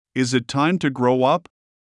Is it time to grow up?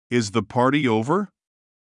 Is the party over?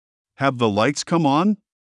 Have the lights come on?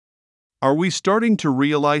 Are we starting to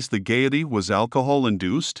realize the gaiety was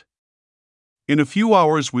alcohol-induced? In a few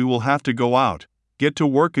hours we will have to go out, get to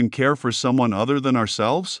work and care for someone other than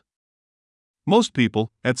ourselves? Most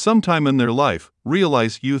people, at some time in their life,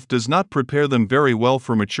 realize youth does not prepare them very well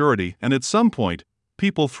for maturity, and at some point,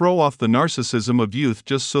 people throw off the narcissism of youth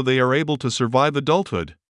just so they are able to survive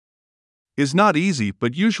adulthood. It's not easy,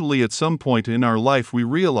 but usually at some point in our life we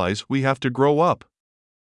realize we have to grow up.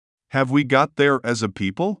 Have we got there as a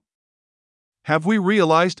people? Have we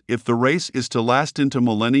realized if the race is to last into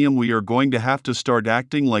millennium we are going to have to start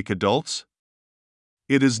acting like adults?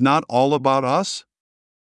 It is not all about us.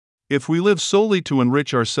 If we live solely to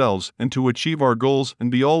enrich ourselves and to achieve our goals and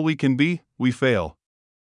be all we can be, we fail.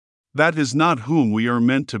 That is not whom we are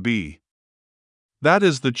meant to be. That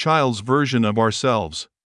is the child's version of ourselves.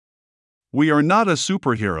 We are not a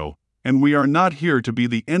superhero, and we are not here to be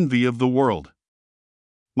the envy of the world.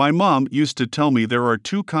 My mom used to tell me there are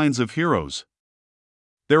two kinds of heroes.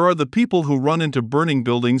 There are the people who run into burning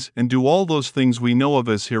buildings and do all those things we know of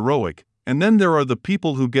as heroic, and then there are the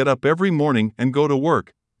people who get up every morning and go to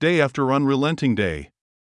work, day after unrelenting day.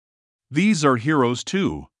 These are heroes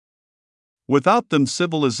too. Without them,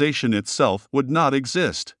 civilization itself would not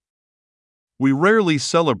exist. We rarely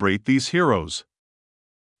celebrate these heroes.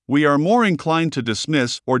 We are more inclined to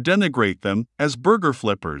dismiss or denigrate them as burger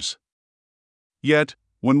flippers. Yet,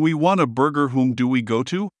 when we want a burger, whom do we go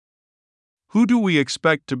to? Who do we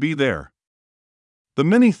expect to be there? The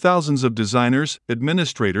many thousands of designers,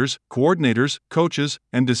 administrators, coordinators, coaches,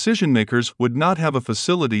 and decision-makers would not have a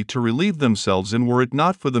facility to relieve themselves in were it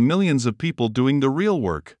not for the millions of people doing the real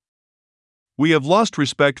work. We have lost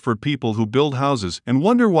respect for people who build houses and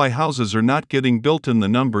wonder why houses are not getting built in the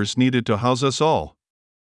numbers needed to house us all.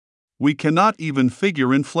 We cannot even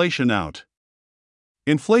figure inflation out.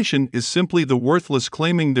 Inflation is simply the worthless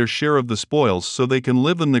claiming their share of the spoils so they can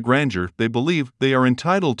live in the grandeur they believe they are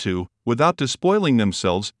entitled to, without despoiling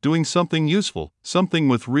themselves, doing something useful, something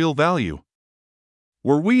with real value.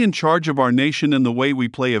 Were we in charge of our nation in the way we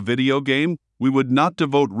play a video game, we would not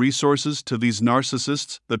devote resources to these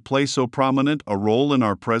narcissists that play so prominent a role in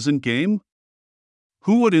our present game?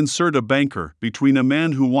 Who would insert a banker between a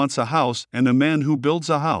man who wants a house and a man who builds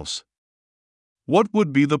a house? What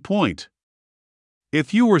would be the point?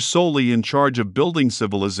 If you were solely in charge of building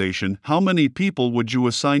civilization, how many people would you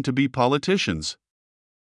assign to be politicians?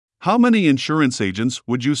 How many insurance agents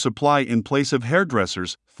would you supply in place of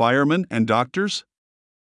hairdressers, firemen, and doctors?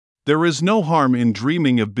 There is no harm in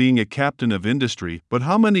dreaming of being a captain of industry, but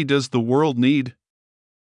how many does the world need?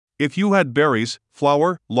 If you had berries,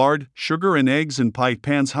 flour, lard, sugar, and eggs in pie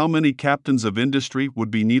pans, how many captains of industry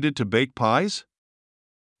would be needed to bake pies?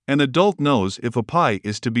 An adult knows if a pie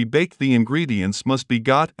is to be baked, the ingredients must be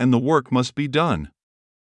got and the work must be done.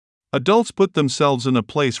 Adults put themselves in a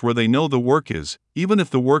place where they know the work is, even if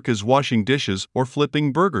the work is washing dishes or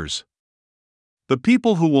flipping burgers. The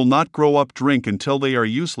people who will not grow up drink until they are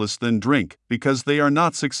useless, then drink, because they are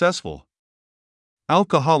not successful.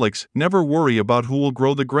 Alcoholics never worry about who will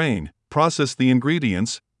grow the grain, process the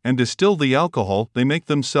ingredients, and distill the alcohol they make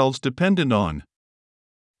themselves dependent on.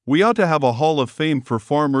 We ought to have a hall of fame for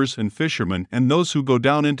farmers and fishermen and those who go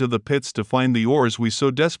down into the pits to find the ores we so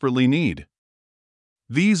desperately need.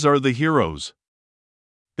 These are the heroes.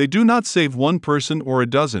 They do not save one person or a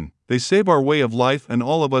dozen, they save our way of life and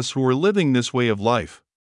all of us who are living this way of life.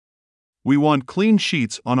 We want clean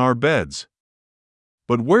sheets on our beds.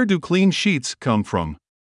 But where do clean sheets come from?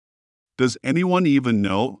 Does anyone even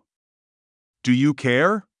know? Do you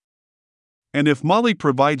care? And if Molly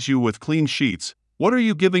provides you with clean sheets, what are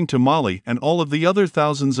you giving to Molly and all of the other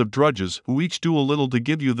thousands of drudges who each do a little to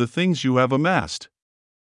give you the things you have amassed?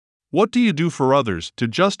 What do you do for others to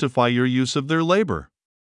justify your use of their labor?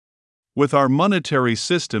 With our monetary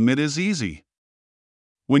system it is easy.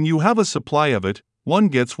 When you have a supply of it, one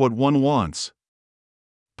gets what one wants.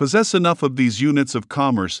 Possess enough of these units of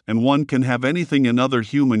commerce and one can have anything another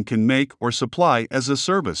human can make or supply as a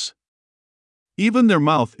service. Even their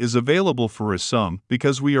mouth is available for a sum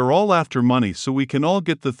because we are all after money, so we can all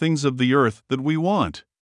get the things of the earth that we want.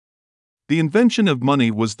 The invention of money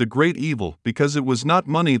was the great evil because it was not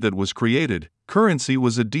money that was created. Currency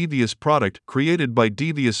was a devious product created by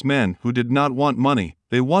devious men who did not want money,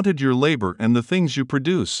 they wanted your labor and the things you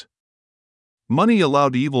produce. Money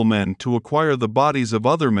allowed evil men to acquire the bodies of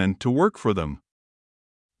other men to work for them.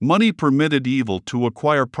 Money permitted evil to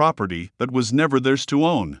acquire property that was never theirs to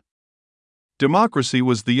own. Democracy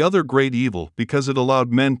was the other great evil because it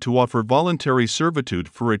allowed men to offer voluntary servitude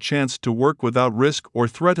for a chance to work without risk or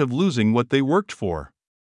threat of losing what they worked for.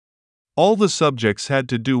 All the subjects had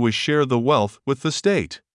to do was share the wealth with the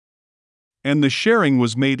state. And the sharing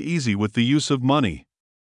was made easy with the use of money.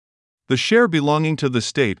 The share belonging to the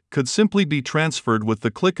state could simply be transferred with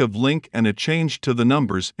the click of link and a change to the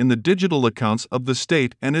numbers in the digital accounts of the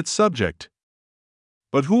state and its subject.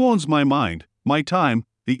 But who owns my mind, my time,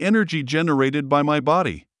 the energy generated by my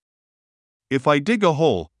body? If I dig a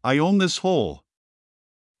hole, I own this hole.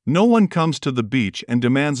 No one comes to the beach and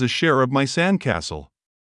demands a share of my sandcastle.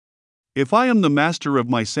 If I am the master of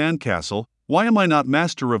my sandcastle, why am I not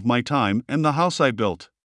master of my time and the house I built?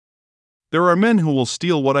 There are men who will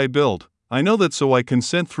steal what I build. I know that, so I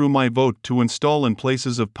consent through my vote to install in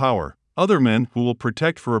places of power other men who will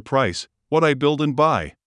protect for a price what I build and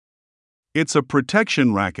buy. It's a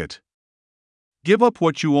protection racket. Give up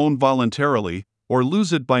what you own voluntarily, or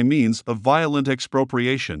lose it by means of violent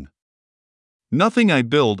expropriation. Nothing I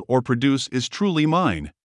build or produce is truly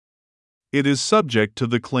mine. It is subject to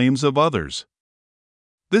the claims of others.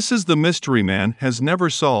 This is the mystery man has never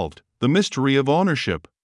solved, the mystery of ownership.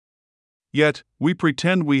 Yet, we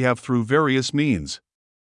pretend we have through various means.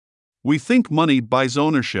 We think money buys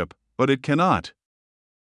ownership, but it cannot.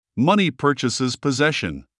 Money purchases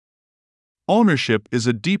possession. Ownership is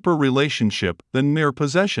a deeper relationship than mere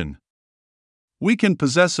possession. We can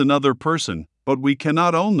possess another person, but we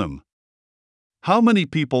cannot own them. How many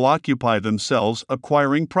people occupy themselves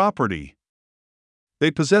acquiring property? They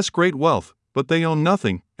possess great wealth, but they own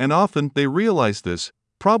nothing, and often they realize this,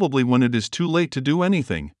 probably when it is too late to do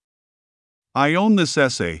anything. I own this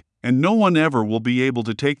essay, and no one ever will be able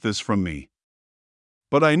to take this from me.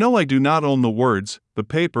 But I know I do not own the words, the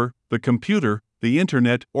paper, the computer, the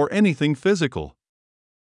internet, or anything physical.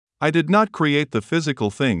 I did not create the physical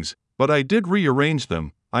things, but I did rearrange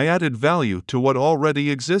them. I added value to what already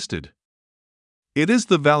existed. It is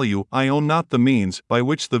the value I own, not the means by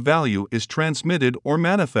which the value is transmitted or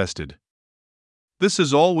manifested. This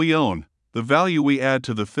is all we own, the value we add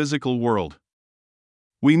to the physical world.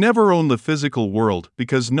 We never own the physical world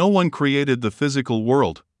because no one created the physical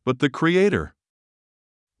world, but the Creator.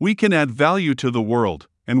 We can add value to the world,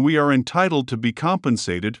 and we are entitled to be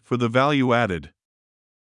compensated for the value added.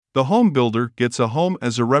 The home builder gets a home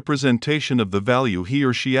as a representation of the value he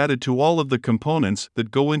or she added to all of the components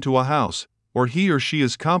that go into a house, or he or she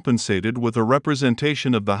is compensated with a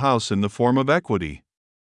representation of the house in the form of equity.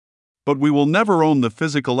 But we will never own the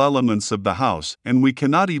physical elements of the house, and we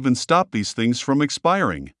cannot even stop these things from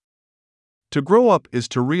expiring. To grow up is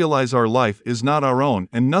to realize our life is not our own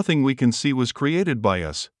and nothing we can see was created by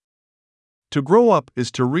us. To grow up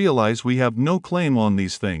is to realize we have no claim on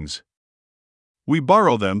these things. We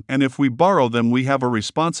borrow them, and if we borrow them, we have a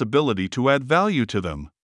responsibility to add value to them.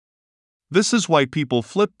 This is why people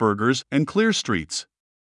flip burgers and clear streets.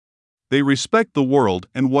 They respect the world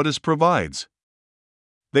and what it provides.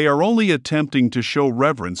 They are only attempting to show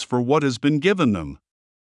reverence for what has been given them.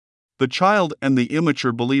 The child and the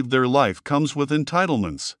immature believe their life comes with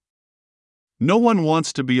entitlements. No one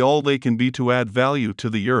wants to be all they can be to add value to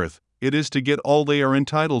the earth, it is to get all they are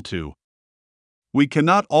entitled to. We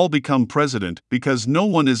cannot all become president because no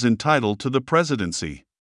one is entitled to the presidency.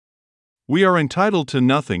 We are entitled to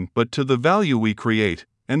nothing but to the value we create,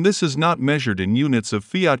 and this is not measured in units of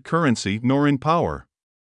fiat currency nor in power.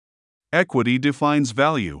 Equity defines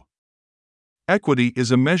value. Equity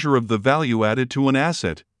is a measure of the value added to an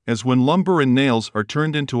asset, as when lumber and nails are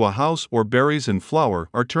turned into a house or berries and flour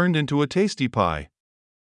are turned into a tasty pie.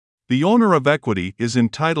 The owner of equity is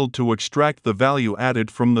entitled to extract the value added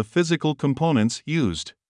from the physical components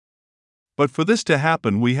used. But for this to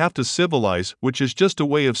happen, we have to civilize, which is just a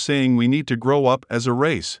way of saying we need to grow up as a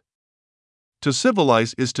race. To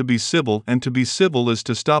civilize is to be civil, and to be civil is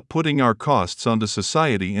to stop putting our costs onto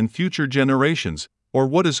society and future generations, or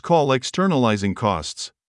what is called externalizing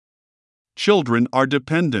costs. Children are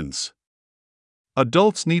dependents.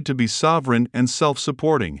 Adults need to be sovereign and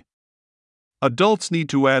self-supporting. Adults need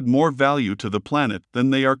to add more value to the planet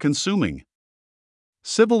than they are consuming.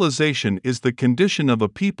 Civilization is the condition of a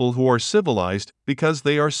people who are civilized because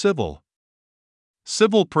they are civil.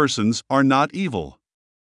 Civil persons are not evil.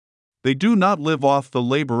 They do not live off the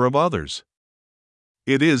labor of others.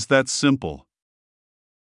 It is that simple.